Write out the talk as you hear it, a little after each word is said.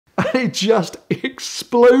and it just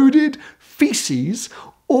exploded feces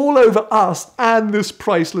all over us and this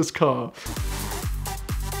priceless car.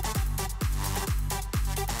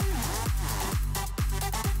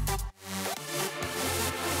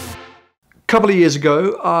 A couple of years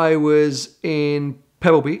ago, I was in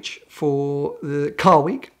Pebble Beach for the car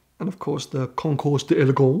week, and of course the Concours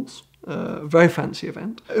d'Elegance, a very fancy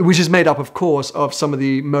event, which is made up, of course, of some of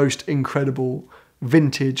the most incredible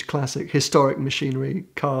vintage, classic, historic machinery,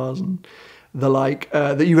 cars and the like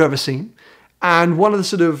that you've ever seen. And one of the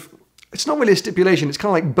sort of, it's not really a stipulation, it's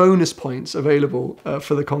kind of like bonus points available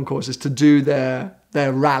for the concourse is to do their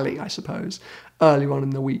rally, I suppose, earlier on in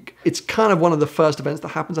the week. It's kind of one of the first events that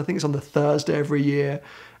happens. I think it's on the Thursday every year.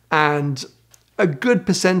 And a good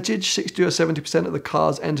percentage, 60 or 70% of the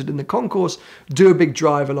cars entered in the concourse do a big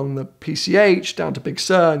drive along the PCH down to Big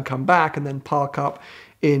Sur and come back and then park up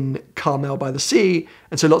in Carmel by the Sea.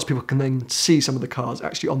 And so lots of people can then see some of the cars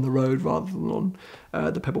actually on the road rather than on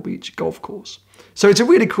the Pebble Beach golf course. So it's a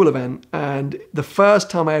really cool event. And the first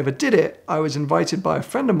time I ever did it, I was invited by a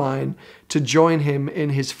friend of mine to join him in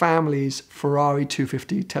his family's Ferrari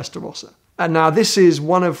 250 Testarossa. And now this is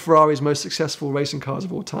one of Ferrari's most successful racing cars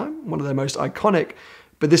of all time, one of their most iconic.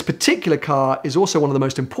 But this particular car is also one of the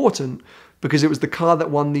most important because it was the car that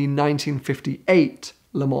won the 1958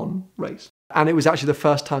 Le Mans race. And it was actually the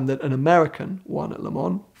first time that an American won at Le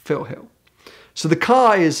Mans, Phil Hill. So the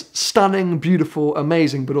car is stunning, beautiful,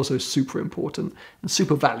 amazing, but also super important and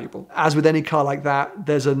super valuable. As with any car like that,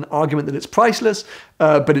 there's an argument that it's priceless,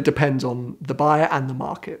 but it depends on the buyer and the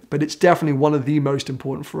market. But it's definitely one of the most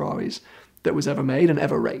important Ferraris that was ever made and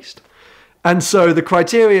ever raced. And so the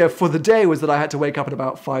criteria for the day was that I had to wake up at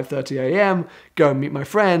about 5:30 a.m., go and meet my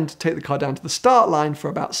friend, take the car down to the start line for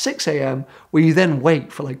about 6 a.m., where you then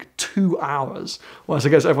wait for like 2 hours, whilst I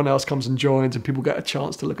guess everyone else comes and joins and people get a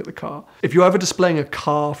chance to look at the car. If you're ever displaying a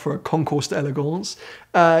car for a Concours d'Elegance,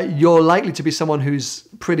 you're likely to be someone who's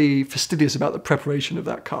pretty fastidious about the preparation of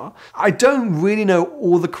that car. I don't really know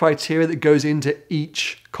all the criteria that goes into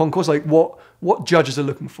each concourse, like what judges are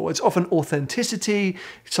looking for. It's often authenticity,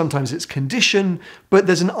 sometimes it's condition, but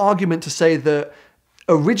there's an argument to say that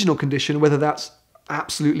original condition, whether that's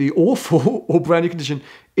absolutely awful or brand new condition,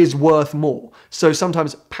 is worth more. So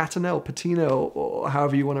sometimes patina or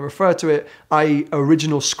however you want to refer to it, i.e.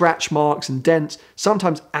 original scratch marks and dents,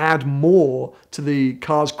 sometimes add more to the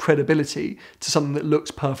car's credibility to something that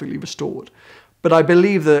looks perfectly restored. But I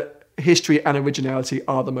believe that history and originality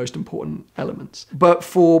are the most important elements. But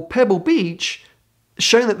for Pebble Beach,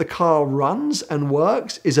 showing that the car runs and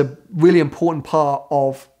works is a really important part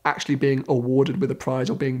of actually being awarded with a prize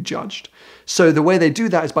or being judged. So the way they do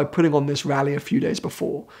that is by putting on this rally a few days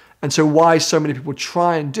before. And so why so many people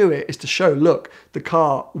try and do it is to show, look, the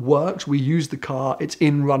car works, we use the car, it's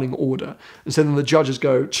in running order. And so then the judges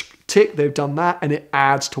go, tick, they've done that, and it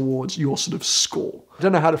adds towards your sort of score. I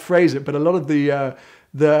don't know how to phrase it, but a lot of the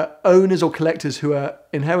owners or collectors who are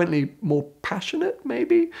inherently more passionate,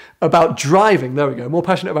 maybe, about driving, there we go, more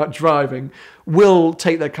passionate about driving, will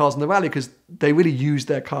take their cars in the rally because they really use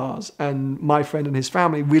their cars. And my friend and his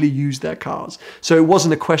family really used their cars. So it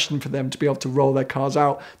wasn't a question for them to be able to roll their cars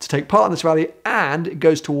out to take part in this rally, and it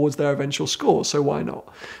goes towards their eventual score, so why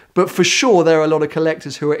not? But for sure, there are a lot of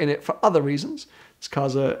collectors who are in it for other reasons. These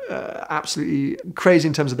cars are absolutely crazy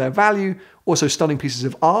in terms of their value, also stunning pieces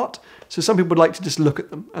of art. So some people would like to just look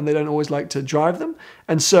at them and they don't always like to drive them.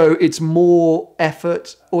 And so it's more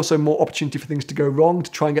effort, also more opportunity for things to go wrong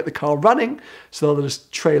to try and get the car running. So they'll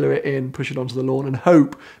just trailer it in, push it onto the lawn and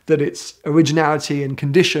hope that its originality and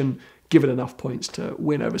condition give it enough points to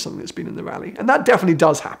win over something that's been in the rally. And that definitely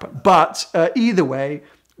does happen. But either way,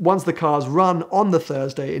 once the car's run on the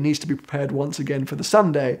Thursday, it needs to be prepared once again for the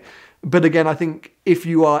Sunday. But again, I think if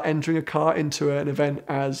you are entering a car into an event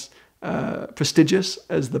as prestigious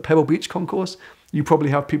as the Pebble Beach concourse, you probably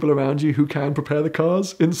have people around you who can prepare the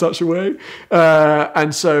cars in such a way.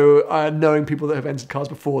 And so knowing people that have entered cars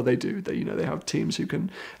before, they do. They have teams who can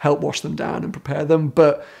help wash them down and prepare them.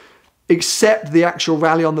 But except the actual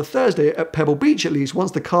rally on the Thursday at Pebble Beach, at least,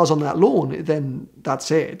 once the car's on that lawn, then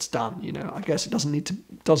that's it, it's done. I guess it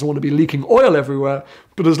doesn't want to be leaking oil everywhere,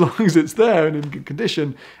 but as long as it's there and in good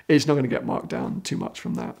condition, it's not going to get marked down too much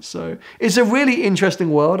from that. So it's a really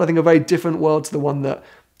interesting world. I think a very different world to the one that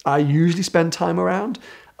I usually spend time around.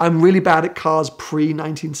 I'm really bad at cars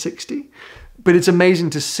pre-1960, but it's amazing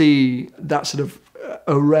to see that sort of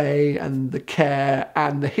array and the care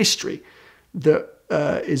and the history that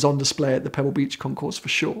is on display at the Pebble Beach concourse for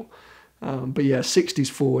sure. But yeah, 60s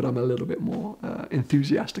forward, I'm a little bit more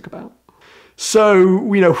enthusiastic about. So,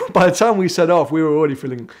 by the time we set off, we were already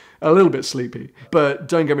feeling a little bit sleepy. But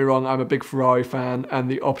don't get me wrong, I'm a big Ferrari fan,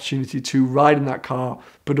 and the opportunity to ride in that car,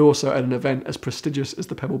 but also at an event as prestigious as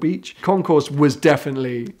the Pebble Beach Concourse, was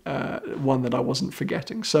definitely one that I wasn't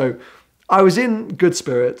forgetting. So I was in good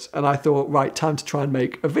spirits, and I thought, right, time to try and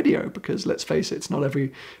make a video, because let's face it, it's not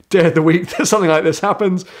every day of the week that something like this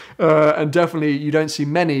happens. And definitely you don't see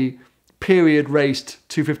many period raced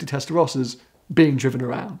 250 Testarossas being driven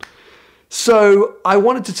around. So I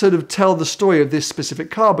wanted to sort of tell the story of this specific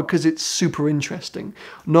car because it's super interesting.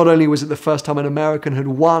 Not only was it the first time an American had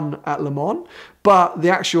won at Le Mans, but the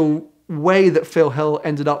actual way that Phil Hill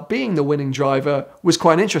ended up being the winning driver was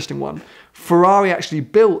quite an interesting one. Ferrari actually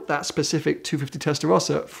built that specific 250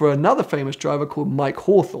 Testarossa for another famous driver called Mike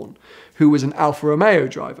Hawthorne, who was an Alfa Romeo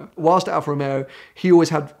driver. Whilst at Alfa Romeo, he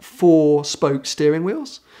always had 4-spoke steering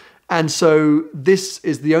wheels. And so this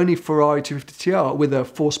is the only Ferrari 250 TR with a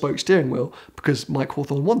 4-spoke steering wheel because Mike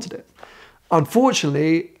Hawthorne wanted it.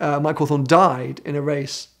 Unfortunately, Mike Hawthorne died in a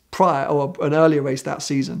race prior, or an earlier race that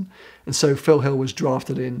season. And so Phil Hill was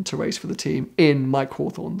drafted in to race for the team in Mike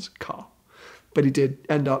Hawthorne's car. But he did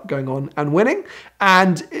end up going on and winning,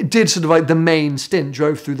 and it did sort of like the main stint,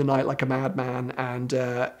 drove through the night like a madman, and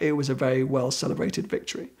it was a very well celebrated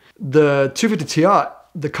victory. The 250 TR,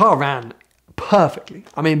 the car ran perfectly.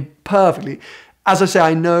 I mean, perfectly. As I say,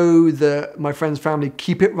 I know that my friend's family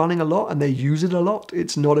keep it running a lot and they use it a lot.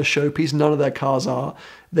 It's not a showpiece. None of their cars are.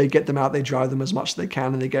 They get them out, they drive them as much as they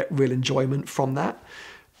can, and they get real enjoyment from that.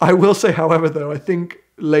 I will say, however, though, I think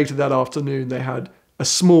later that afternoon they had a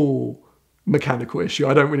small mechanical issue.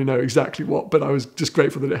 I don't really know exactly what, but I was just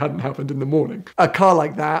grateful that it hadn't happened in the morning. A car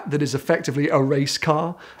like that is effectively a race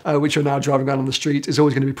car, which you're now driving around on the street, is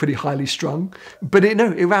always going to be pretty highly strung. But it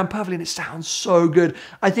ran perfectly and it sounds so good.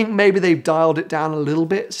 I think maybe they've dialed it down a little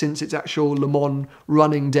bit since its actual Le Mans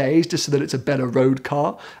running days, just so that it's a better road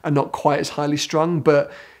car and not quite as highly strung.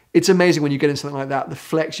 But it's amazing when you get into something like that, the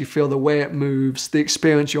flex you feel, the way it moves, the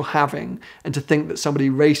experience you're having, and to think that somebody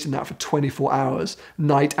raced in that for 24 hours,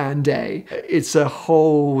 night and day. It's a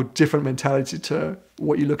whole different mentality to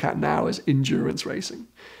what you look at now as endurance racing.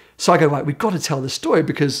 So I go, right, we've got to tell this story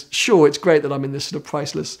because sure, it's great that I'm in this sort of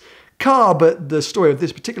priceless car, but the story of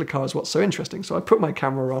this particular car is what's so interesting. So I put my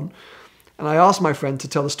camera on and I asked my friend to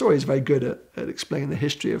tell the story. He's very good at explaining the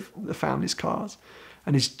history of the family's cars.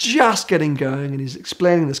 And he's just getting going and he's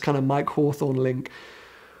explaining this kind of Mike Hawthorne link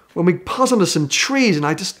when we pass under some trees and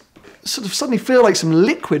I just sort of suddenly feel like some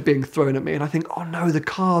liquid being thrown at me and I think, oh no, the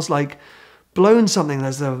car's like blown something,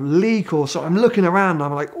 there's a leak or so. I'm looking around and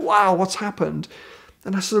I'm like, wow, what's happened?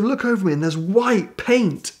 And I sort of look over me and there's white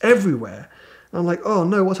paint everywhere. And I'm like, oh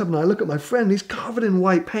no, what's happened? And I look at my friend, he's covered in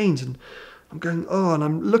white paint and I'm going, oh, and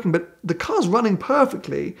I'm looking, but the car's running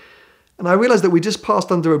perfectly. And I realized that we just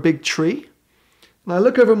passed under a big tree. And I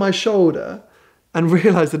look over my shoulder and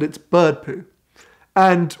realize that it's bird poo.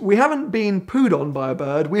 And we haven't been pooed on by a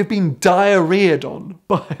bird, we've been diarrheaed on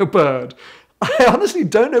by a bird. I honestly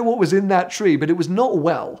don't know what was in that tree, but it was not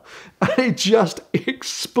well. And it just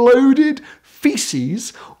exploded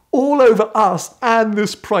feces all over us and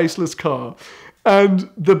this priceless car.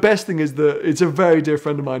 And the best thing is that it's a very dear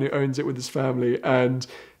friend of mine who owns it with his family, and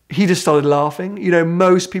he just started laughing. You know,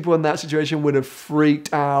 most people in that situation would have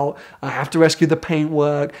freaked out. I have to rescue the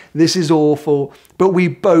paintwork. This is awful. But we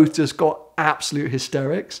both just got absolute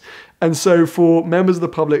hysterics. And so for members of the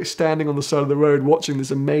public standing on the side of the road watching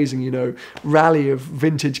this amazing, rally of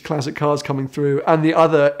vintage classic cars coming through, and the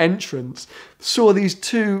other entrants saw these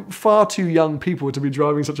two far too young people to be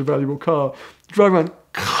driving such a valuable car, driving around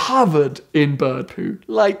covered in bird poo,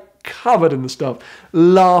 like covered in the stuff,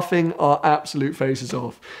 laughing our absolute faces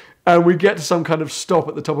off. And we get to some kind of stop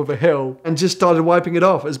at the top of a hill and just started wiping it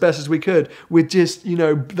off as best as we could with just,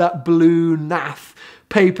 that blue naff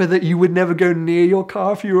paper that you would never go near your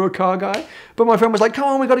car if you were a car guy. But my friend was like, come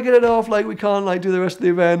on, we got to get it off. Like, we can't do the rest of the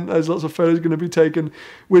event. There's lots of photos going to be taken.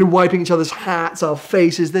 We're wiping each other's hats, our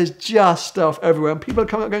faces. There's just stuff everywhere. And people are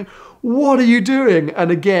coming up going, what are you doing?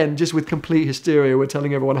 And again, just with complete hysteria, we're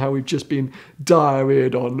telling everyone how we've just been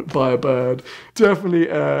diarrheaed on by a bird. Definitely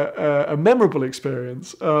a memorable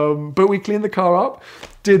experience. But we cleaned the car up,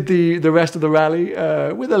 did the rest of the rally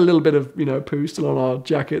with a little bit of poo still on our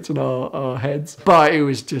jackets and our heads. But it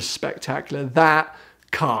was just spectacular. That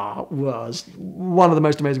car was one of the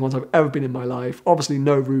most amazing ones I've ever been in my life. Obviously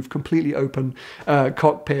no roof, completely open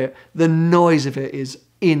cockpit. The noise of it is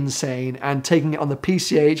insane, and taking it on the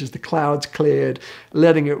PCH as the clouds cleared,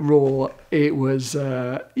 letting it roar, it was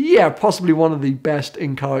possibly one of the best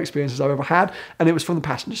in-car experiences I've ever had, and it was from the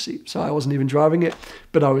passenger seat, so I wasn't even driving it,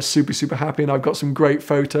 but I was super happy, and I've got some great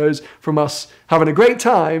photos from us having a great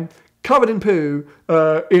time covered in poo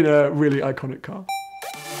in a really iconic car.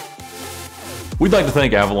 We'd like to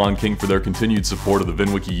thank Avalon King for their continued support of the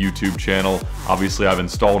VINwiki YouTube channel. Obviously, I've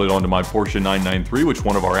installed it onto my Porsche 993, which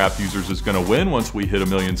one of our app users is going to win once we hit 1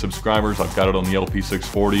 million subscribers. I've got it on the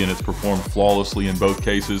LP640 and it's performed flawlessly in both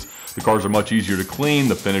cases. The cars are much easier to clean,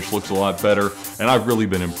 the finish looks a lot better, and I've really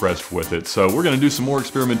been impressed with it. So we're going to do some more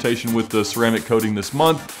experimentation with the ceramic coating this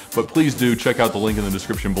month, but please do check out the link in the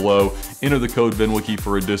description below, enter the code VINwiki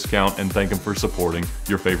for a discount, and thank them for supporting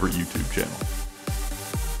your favorite YouTube channel.